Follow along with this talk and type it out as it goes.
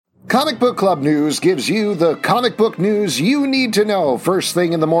Comic Book Club News gives you the comic book news you need to know first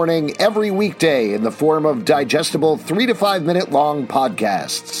thing in the morning every weekday in the form of digestible 3 to 5 minute long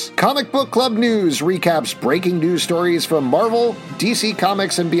podcasts. Comic Book Club News recaps breaking news stories from Marvel, DC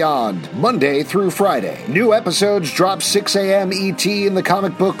Comics, and beyond, Monday through Friday. New episodes drop 6 a.m. ET in the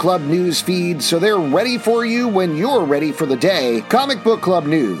Comic Book Club News feed, so they're ready for you when you're ready for the day. Comic Book Club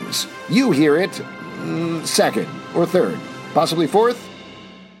News. You hear it second or third, possibly fourth.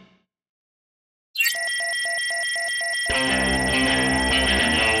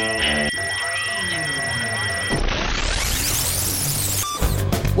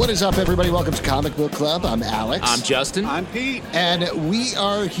 What is up, everybody? Welcome to Comic Book Club. I'm Alex. I'm Justin. I'm Pete. And we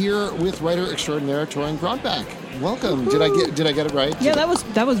are here with writer extraordinaire Torunn Grønbekk. Welcome. Did I get it right? Yeah, that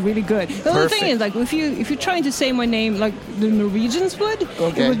was really good. The other thing is, like, if you're trying to say my name like the Norwegians would,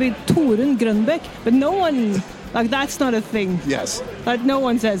 okay, it would be Torunn Grønbekk, but no one. Like, that's not a thing. Yes. Like, no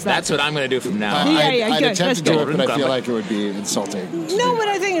one says that. That's what I'm going to do from now on. I'd attempt to do it, but I feel Grønbekk. like it would be insulting. No, but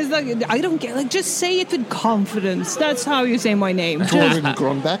I think it's like, I don't get, like, just say it with confidence. That's how you say my name. Torunn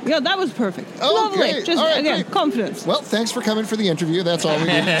Grønbekk? Yeah, that was perfect. Oh, Lovely. okay. Just, all right, again, great. confidence. Well, thanks for coming for the interview. That's all we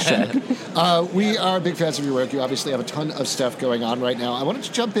need to check. We are big fans of your work. You obviously have a ton of stuff going on right now. I wanted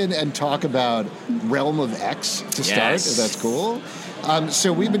to jump in and talk about Realm of X to start, if that's cool.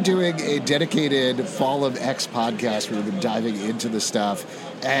 So we've been doing a dedicated Fall of X podcast where we've been diving into the stuff.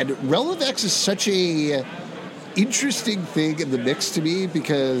 And Realm of X is such a interesting thing in the mix to me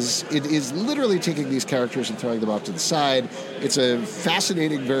because it is literally taking these characters and throwing them off to the side. It's a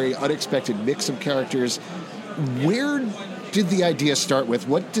fascinating, very unexpected mix of characters. Where did the idea start with?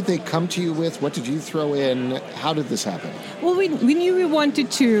 What did they come to you with? What did you throw in? How did this happen? Well, we knew we wanted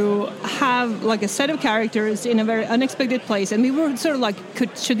to have like a set of characters in a very unexpected place, and we were sort of like,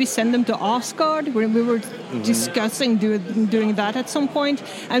 should we send them to Asgard? We were discussing doing that at some point,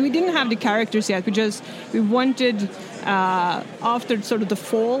 and we didn't have the characters yet. We wanted after sort of the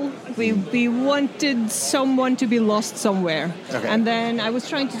fall, we wanted someone to be lost somewhere, and then I was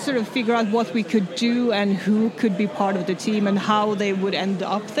trying to sort of figure out what we could do and who could be part of the team and how they would end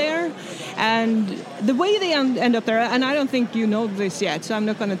up there. And the way they end up there, and I don't think you know this yet, so I'm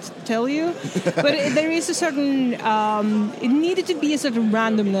not going to tell you, but there is a certain, it needed to be a certain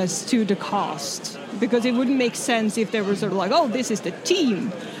randomness to the cast, because it wouldn't make sense if they were sort of like, oh, this is the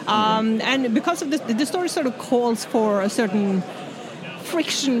team. And because of the story sort of calls for a certain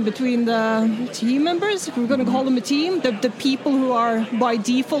friction between the team members, if we're going to call them a team, the people who are by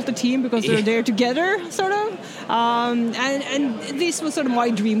default a team because they're there together, sort of. And this was sort of my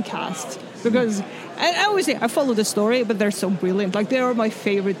dream cast, because I always say I follow the story, but they're so brilliant. Like, they are my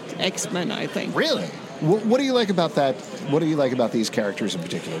favorite X-Men, I think. Really? What do you like about that? What do you like about these characters in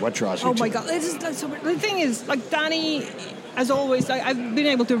particular? What draws you to Oh my them? God! The thing is, like, Dani, as always, I've been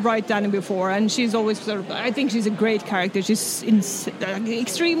able to write Dani before, and she's always sort of, I think she's a great character. She's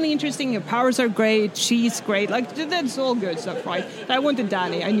extremely interesting. Her powers are great. She's great. Like, that's all good stuff, right? I wanted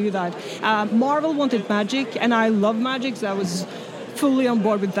Dani. I knew that. Marvel wanted magic, and I love magic, so I was fully on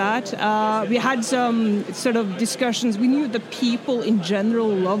board with that. We had some sort of discussions. We knew the people in general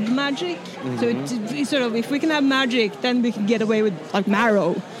loved magic. So it sort of, if we can have magic, then we can get away with, like,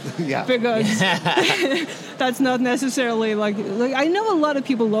 Marrow. Yeah. Because that's not necessarily like I know a lot of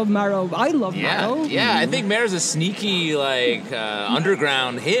people love Marrow. I love Marrow. Yeah, I think Marrow's a sneaky, like,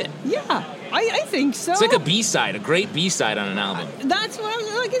 underground hit. Yeah, I think so. It's like a B-side, a great B-side on an album. That's what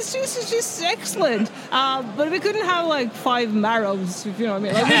I'm like. It's just excellent. But we couldn't have like 5 Marrows, if you know what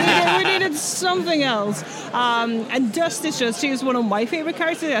I mean. Like, we needed something else. And Dust is she's one of my favorite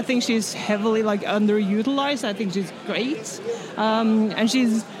characters. I think she's heavily like underutilized. I think she's great. And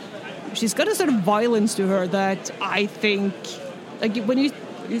she's got a sort of violence to her that I think, like, when you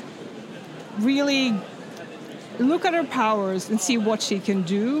really look at her powers and see what she can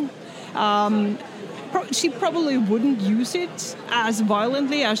do, she probably wouldn't use it as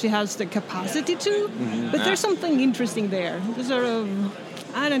violently as she has the capacity to, but there's something interesting there. There's sort of,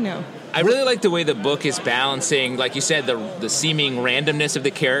 I don't know. I really like the way the book is balancing, like you said, the seeming randomness of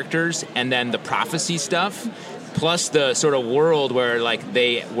the characters and then the prophecy stuff, plus the sort of world where, like,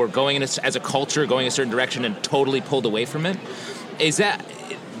 they were going in as a culture, going a certain direction and totally pulled away from it.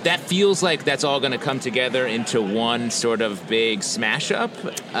 That feels like that's all going to come together into one sort of big smash up.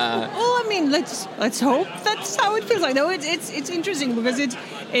 Well, I mean, let's hope that's how it feels like. No, it's interesting because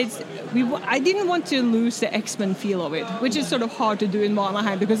I didn't want to lose the X-Men feel of it, which is sort of hard to do in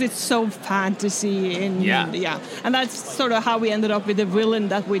Valheim because it's so fantasy and and that's sort of how we ended up with the villain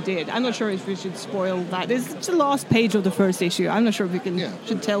that we did. I'm not sure if we should spoil that. It's the last page of the first issue. I'm not sure if we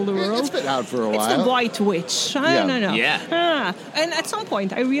should tell the world. It's been out for a while. It's the White Witch. I don't know. Yeah. And at some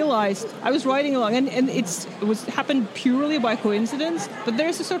point, I realized I was writing along, and it happened purely by coincidence. But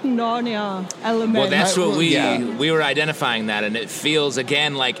there's a certain Narnia element. Well, that's what we were identifying that, and it feels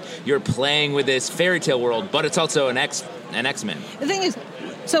again like you're playing with this fairy tale world, but it's also an X-Men. The thing is,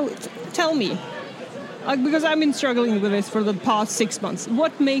 so tell me, because I've been struggling with this for the past 6 months,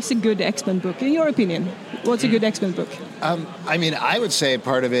 what makes a good X-Men book, in your opinion? What's a good X-Men book? I mean, I would say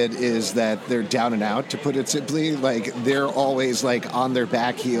part of it is that they're down and out, to put it simply. Like, they're always, like, on their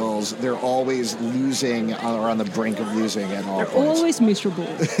back heels. They're always losing or on the brink of losing at all points. They're always miserable.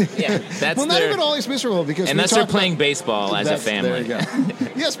 Not even always miserable. Because unless they're playing baseball as a family. There you go.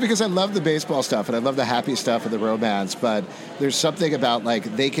 Yes, because I love the baseball stuff, and I love the happy stuff and the romance, but there's something about, like,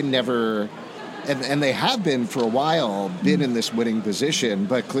 they can never... And they have been for a while, been in this winning position,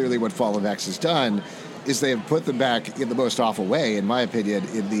 but clearly what Fall of X has done is they have put them back in the most awful way, in my opinion,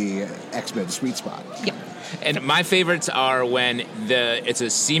 in the X-Men sweet spot. Yeah. And my favorites are when it's a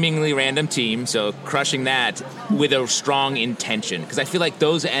seemingly random team, so crushing that with a strong intention. Because I feel like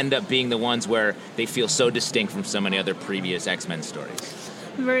those end up being the ones where they feel so distinct from so many other previous X-Men stories.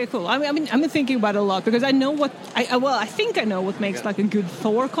 Very cool. I mean, I'm thinking about it a lot because I know I think I know what makes like a good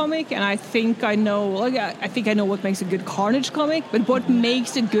Thor comic, and I think I know what makes a good Carnage comic. But what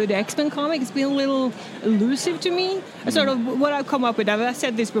makes a good X-Men comic has been a little elusive to me. Sort of what I've come up with. I've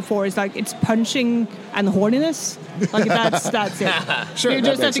said this before. Is like it's punching and horniness. Like that's it. Sure, you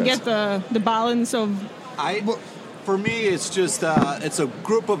just have to get the balance of. For me, it's just it's a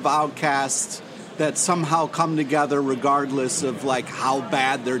group of outcasts that somehow come together regardless of like how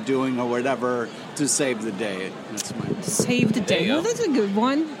bad they're doing or whatever to save the day. Save the day. Well, that's a good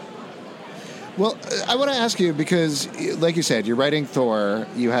one. Well, I want to ask you because, like you said, you're writing Thor,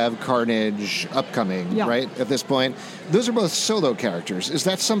 you have Carnage upcoming, right, at this point. Those are both solo characters. Is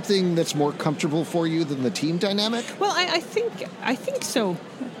that something that's more comfortable for you than the team dynamic? Well, I think so.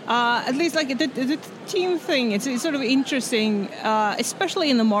 At least like the team thing, it's sort of interesting, especially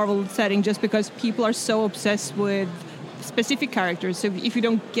in the Marvel setting, just because people are so obsessed with specific characters. So if you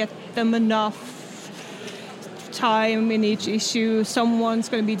don't get them enough time in each issue, someone's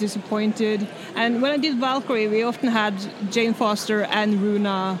going to be disappointed. And when I did Valkyrie, we often had Jane Foster and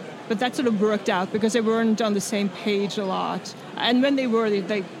Runa, but that sort of worked out because they weren't on the same page a lot. And when they were,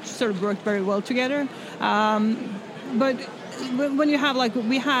 they sort of worked very well together. But when you have, like,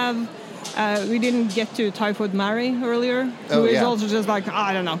 we didn't get to Typhoid Mary earlier, who is also just like,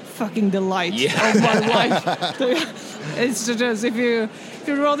 I don't know, fucking delight of my life. It's just, if you're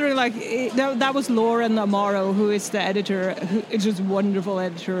wondering, like, that was Lauren Amaro, who is the editor, who is just a wonderful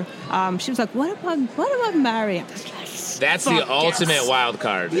editor. She was like, what about Mary? That's the ultimate wild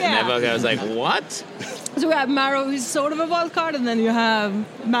card. Yeah. And I was like, what? So we have Maro, who's sort of a wild card, and then you have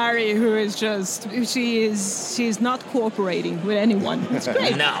Mary, who is just, she's not cooperating with anyone. It's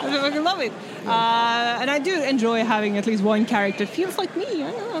great. No. I love it. And I do enjoy having at least one character. It feels like me.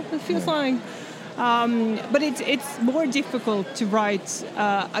 I don't know. It feels like... but it's more difficult to write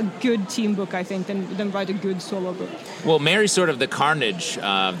a good team book, I think, than write a good solo book. Well, Mary's sort of the Carnage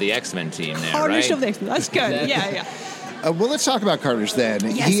of the X-Men team there, Carnage right? of the X-Men. That's good. Yeah. Well, let's talk about Carnage then.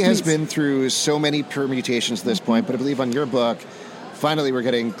 Yes, he has please. been through so many permutations at this point, but I believe on your book, finally we're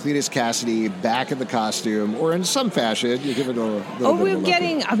getting Cletus Cassidy back in the costume, or in some fashion. You give it a little bit of a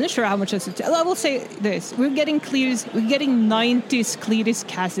look. I'm not sure how much I should tell. I will say this. We're getting 90s Cletus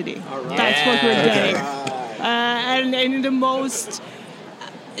Cassidy. Right. That's what we're getting. And in the most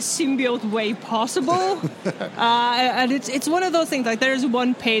symbiote way possible. And it's one of those things, like, there's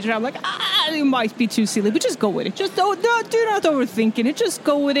one page where I'm like, it might be too silly, but just go with it. Just do not overthinking it. Just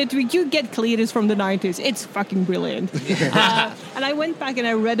go with it. You get Cletus from the 90s. It's fucking brilliant. And I went back and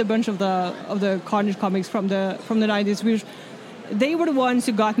I read a bunch of the Carnage comics from the 90s, which they were the ones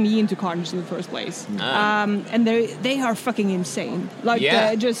who got me into Carnage in the first place. And they are fucking insane. Like,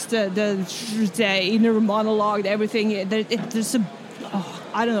 the inner monologue, everything. There's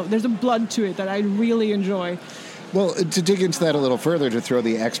I don't know. There's a blood to it that I really enjoy. Well, to dig into that a little further, to throw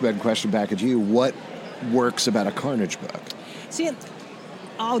the X-Men question back at you, what works about a Carnage book? See,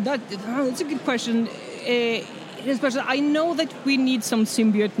 that's a good question. Especially, I know that we need some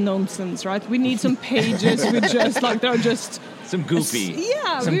symbiote nonsense, right? We need some pages with just, like, they're just Some goopy.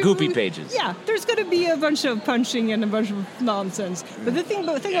 Some goopy pages. Yeah, there's going to be a bunch of punching and a bunch of nonsense. But the thing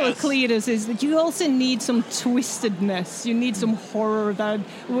about Cletus is that you also need some twistedness. You need some horror that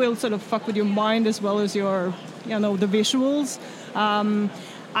will sort of fuck with your mind as well as your, the visuals.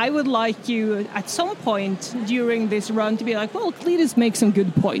 I would like you at some point during this run to be like, well, Cletus makes some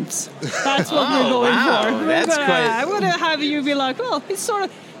good points. That's what we're going for. I'm going to have you be like, well, it's sort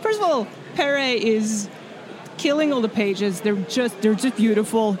of, first of all, Pere is killing all the pages. They're just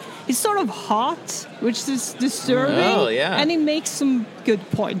beautiful. He's sort of hot, which is disturbing. Oh, yeah. And he makes some good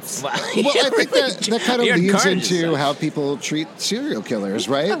points. Well, I think that kind of leads into how people treat serial killers,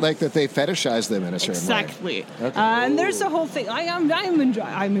 right? Like that they fetishize them in a certain way. Exactly. Okay. And there's the whole thing. I'm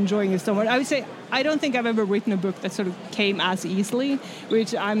enjoying it so much. I would say I don't think I've ever written a book that sort of came as easily,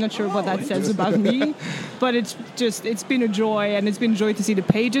 which I'm not sure what that says about me. But it's been a joy, and it's been a joy to see the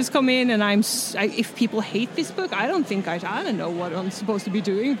pages come in. And if people hate this book, I don't know what I'm supposed to be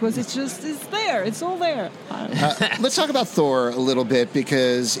doing, because it's there. It's all there. Let's talk about Thor a little bit,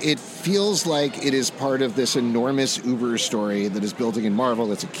 because it feels like it is part of this enormous Uber story that is building in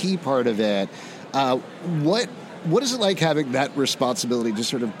Marvel. It's a key part of it. What is it like having that responsibility to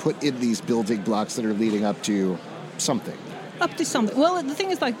sort of put in these building blocks that are leading up to something? Up to something. Well, the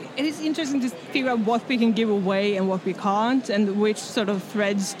thing is, it is interesting to figure out what we can give away and what we can't, and which sort of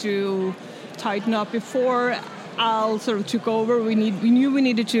threads to tighten up. Before Al sort of took over, we knew we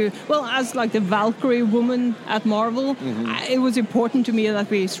needed to, well, as the Valkyrie woman at Marvel, it was important to me that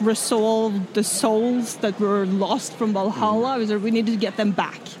we resolve the souls that were lost from Valhalla. We needed to get them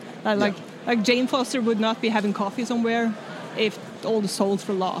back. Like Jane Foster would not be having coffee somewhere if all the souls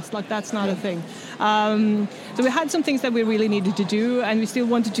were lost. That's not a thing. So we had some things that we really needed to do, and we still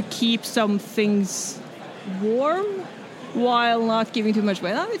wanted to keep some things warm while not giving too much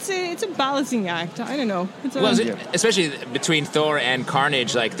away. It's a balancing act. I don't know. Especially between Thor and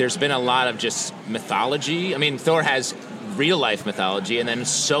Carnage, there's been a lot of just mythology. I mean, Thor has real-life mythology, and then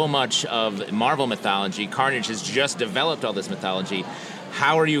so much of Marvel mythology. Carnage has just developed all this mythology.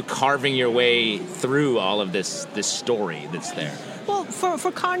 How are you carving your way through all of this story that's there? Well,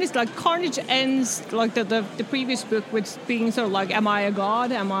 for Carnage, Carnage ends the previous book with being sort of am I a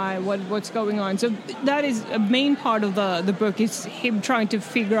god? Am I what's going on? So that is a main part of the book, is him trying to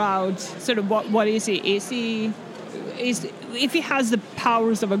figure out sort of what is he? If he has the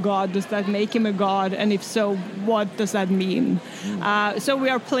powers of a god, does that make him a god? And if so, what does that mean? So we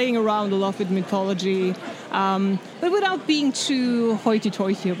are playing around a lot with mythology, but without being too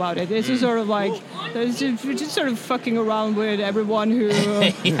hoity-toity about it. It's just sort of we're just sort of fucking around with everyone who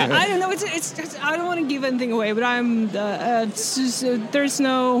I don't know. It's just, I don't want to give anything away, but there's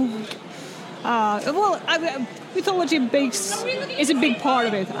no. Mythology is a big part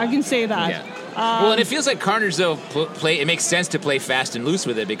of it. I can say that. Yeah. And it feels like Carnage, though, it makes sense to play fast and loose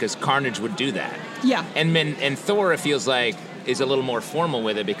with it, because Carnage would do that. Yeah. And Thor, it feels like, is a little more formal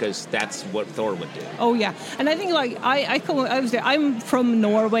with it, because that's what Thor would do. Oh, yeah. And I think, I'm from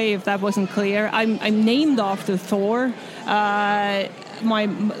Norway, if that wasn't clear. I'm named after Thor. I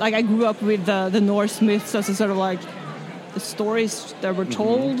grew up with the Norse myths as a sort of the stories that were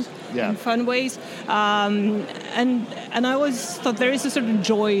told in fun ways. And I always thought there is a certain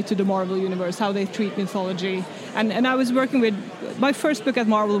joy to the Marvel universe, how they treat mythology. And I was working with, my first book at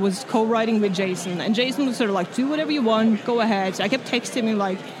Marvel was co-writing with Jason. And Jason was sort of do whatever you want, go ahead. So I kept texting him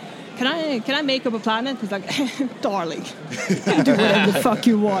can I make up a planet? He's like, darling, you can do whatever the fuck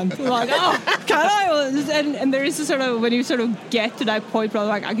you want. I'm like, oh, can I? And there is a sort of, when you sort of get to that point where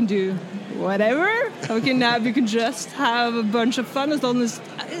I can do whatever. We can just have a bunch of fun, as long as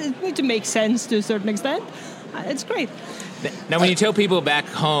it needs to make sense to a certain extent. It's great. Now, when you tell people back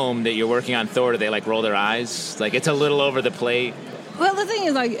home that you're working on Thor, do they roll their eyes? It's a little over the plate? Well, the thing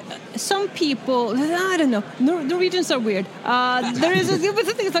is, some people, I don't know, Norwegians are weird. But the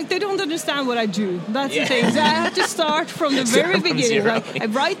thing is, they don't understand what I do. That's the thing. So I have to start from the very beginning. I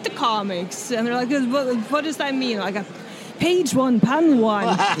write the comics, and they're like, what does that mean? Page 1, panel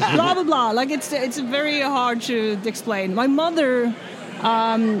 1, blah, blah, blah. It's very hard to explain. My mother,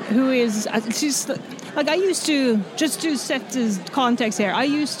 who is, she's, I used to, just to set the context here, I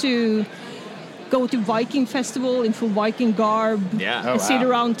used to go to Viking festival in full Viking garb, sit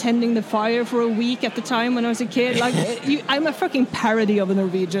around tending the fire for a week at the time when I was a kid. I'm a fucking parody of a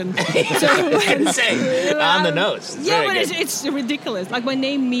Norwegian. So, on the nose. It's ridiculous. My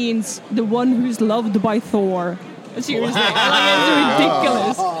name means the one who's loved by Thor. Seriously, it's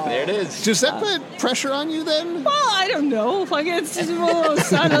ridiculous. There it is. Does that put pressure on you then? Well, I don't know. Like it's just one of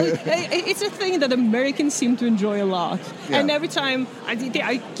those it's a thing that Americans seem to enjoy a lot. Yeah. And every time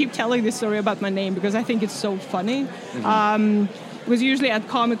I keep telling this story about my name because I think it's so funny. It was usually at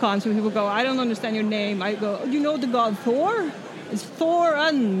Comic-Cons when people go, I don't understand your name. I go, you know the god Thor? It's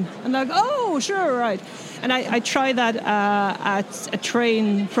Torunn. And they're like, oh, sure, right. And I tried that at a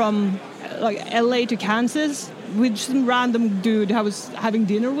train from like LA to Kansas with some random dude I was having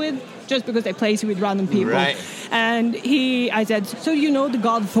dinner with, just because they place you with random people. Right. And I said, so you know the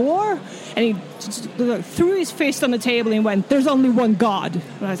god Thor? And he just threw his fist on the table and went, there's only one god.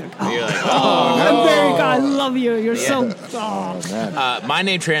 And I was like, I'm very God, I love you. You're so... Oh, man. My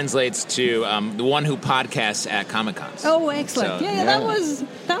name translates to the one who podcasts at Comic-Cons. Oh, excellent. So, yeah, that was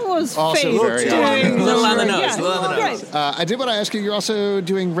Also fate very doing a little on the nose, yeah, a little on the nose. great. I did want to ask you, you're also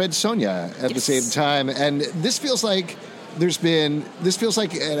doing Red Sonja at the same time, and this feels like, and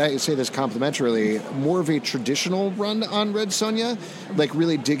I say this complimentarily, more of a traditional run on Red Sonja, like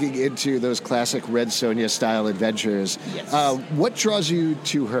really digging into those classic Red Sonja style adventures. Yes. What draws you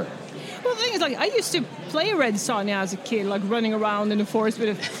to her? Well, the thing is, like, I used to play Red Sonja as a kid, like running around in the forest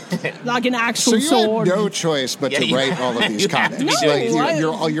with like an actual So you sword. had no choice but to write all of these comics. to be Like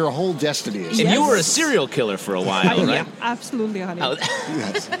doing your whole destiny is. And Yes. you were a serial killer for a while, right? Yeah, absolutely, honey.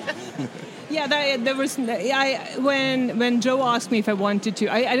 Yes. Yeah, there was. When Joe asked me if I wanted to,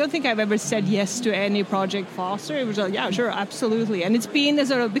 I don't think I've ever said yes to any project faster. It was like, yeah, sure, absolutely. And it's been a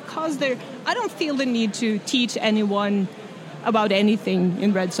sort of because I don't feel the need to teach anyone about anything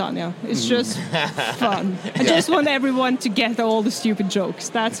in Red Sonja. It's just fun. I just want everyone to get all the stupid jokes.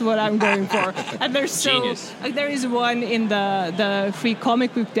 That's what I'm going for. And there's Genius. there is one in the Free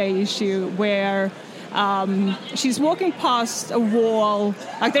Comic Book Day issue where. She's walking past a wall.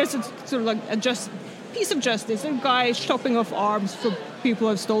 Like there's a sort of like a piece of justice. A guy chopping off arms for people who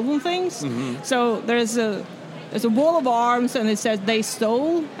have stolen things. Mm-hmm. So there's a wall of arms, and it says they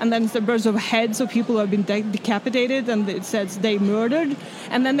stole, and then there's a heads of people who have been decapitated, and it says they murdered,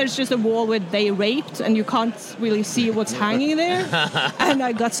 and then there's just a wall with they raped, and you can't really see what's hanging there. And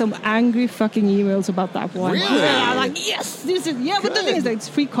I got some angry fucking emails about that one. Really? Yeah, I'm like, yes, this is But the thing is, that it's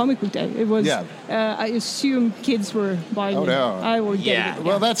Free Comic Book Day. It was. Yeah. I assume kids were buying it. No. I will get Yeah. it.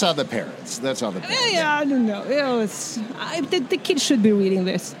 Well, that's on the parents. Yeah, I don't know. The kids should be reading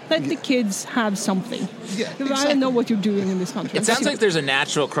this. Let the kids have something. Yeah, I don't know what you're doing in this country. It sounds like there's a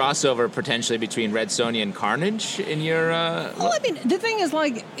natural crossover potentially between Red Sonja and Carnage in your. Well, I mean, the thing is,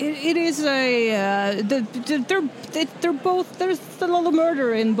 like, it is a. They're both. There's a lot of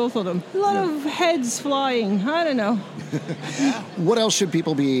murder in both of them. A lot of heads flying. I don't know. What else should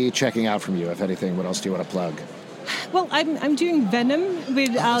people be checking out from you, if anything? What else do you want to plug? Well, I'm doing Venom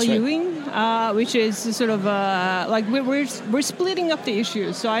with Al right. Ewing, which is sort of like we're splitting up the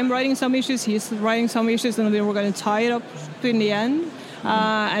issues. So I'm writing some issues, he's writing some issues, and then we're going to tie it up in the end.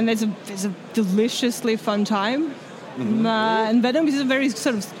 And it's a deliciously fun time. Mm-hmm. And Venom is a very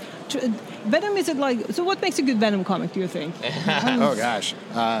sort of. Venom is it like? So what makes a good Venom comic? Do you think? Oh gosh.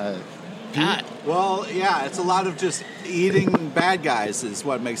 Well, yeah, it's a lot of just eating bad guys is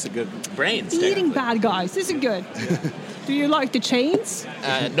what makes a good... brains. Eating technically. bad guys. This is good. Do you like the chains?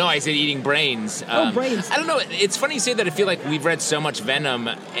 No, I said eating brains. Brains. I don't know. It's funny you say that. I feel like we've read so much Venom,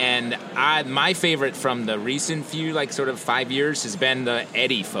 and my favorite from the recent few, like sort of 5 years, has been the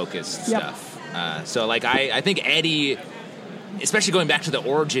Eddie-focused stuff. So, like, I think Eddie, especially going back to the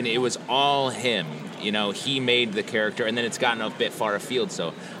origin, it was all him. You know, he made the character, and then it's gotten a bit far afield.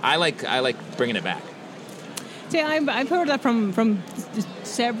 So I like bringing it back. See, I've heard that from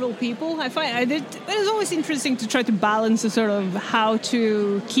several people. I find it's always interesting to try to balance the sort of how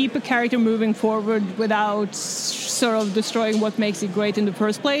to keep a character moving forward without sort of destroying what makes it great in the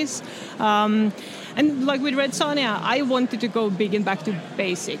first place. And like with Red Sonja, I wanted to go big and back to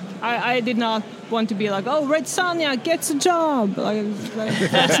basic. I did not want to be like, oh, Red Sonja gets a job. Like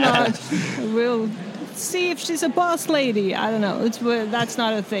that's not. We'll see if she's a boss lady. I don't know. That's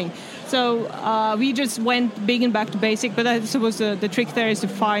not a thing. So we just went big and back to basic. But I suppose the trick there is to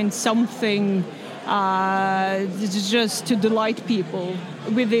find something just to delight people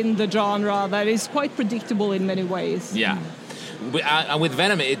within the genre that is quite predictable in many ways. Yeah. With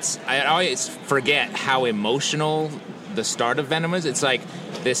Venom, I always forget how emotional the start of Venom is. It's like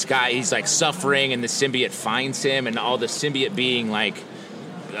this guy, he's like suffering, and the symbiote finds him, and all the symbiote being like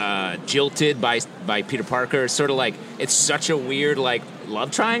jilted by Peter Parker. It's sort of like, it's such a weird like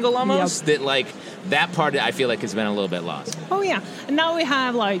love triangle almost that like that part I feel like has been a little bit lost. Oh yeah, and now we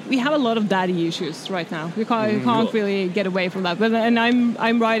have a lot of daddy issues right now. We can't really get away from that. And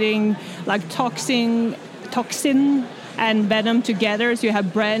I'm writing like Toxin and Venom together. So you have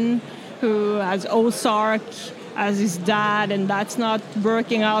Bren who has Ozark as his dad, and that's not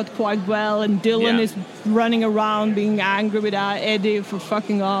working out quite well. And Dylan is running around being angry with Eddie for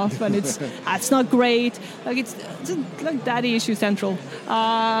fucking off, and that's not great. Like it's like daddy issue central.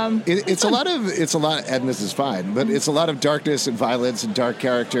 It's a lot, and this is fine, but it's a lot of darkness and violence and dark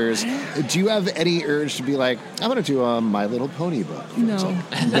characters. Do you have any urge to be like, I'm going to do a My Little Pony book? No.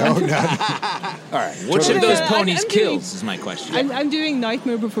 No, not. All right. Which of those ponies I'm kills is my question. I'm doing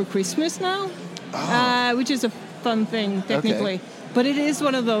Nightmare Before Christmas now, which is a fun thing technically. Okay. But it is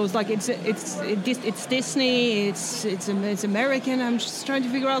one of those, like it's Disney, it's American. I'm just trying to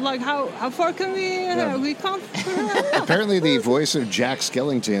figure out like how far can we can't. Apparently, the voice of Jack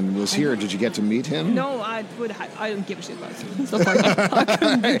Skellington was here. Did you get to meet him? No, I don't give a shit about him. So far,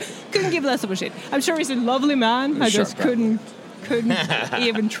 I couldn't give less of a shit. I'm sure he's a lovely man. I just couldn't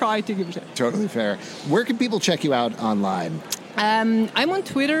even try to give a shit. Totally fair. Where can people check you out online? I'm on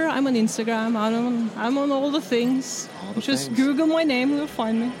Twitter. I'm on Instagram. I'm on all the things. Just Google my name, you'll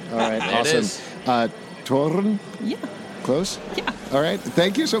find me. All right, awesome. Torunn? Yeah. Close? Yeah. All right.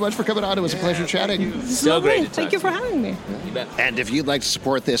 Thank you so much for coming on. It was a pleasure chatting. So great. Thank you for having me. Yeah. You bet. And if you'd like to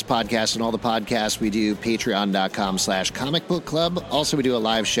support this podcast and all the podcasts we do, patreon.com/Comic Book Club. Also, we do a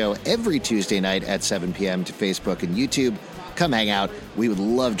live show every Tuesday night at 7 p.m. to Facebook and YouTube. Come hang out. We would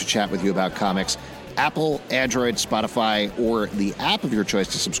love to chat with you about comics. Apple, Android, Spotify, or the app of your choice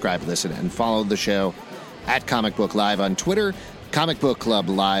to subscribe, listen, and follow the show at Comic Book Live on Twitter, Comic Book Club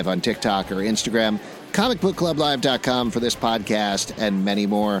Live on TikTok or Instagram, comicbookclublive.com for this podcast, and many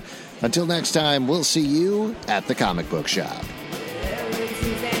more. Until next time, we'll see you at the comic book shop.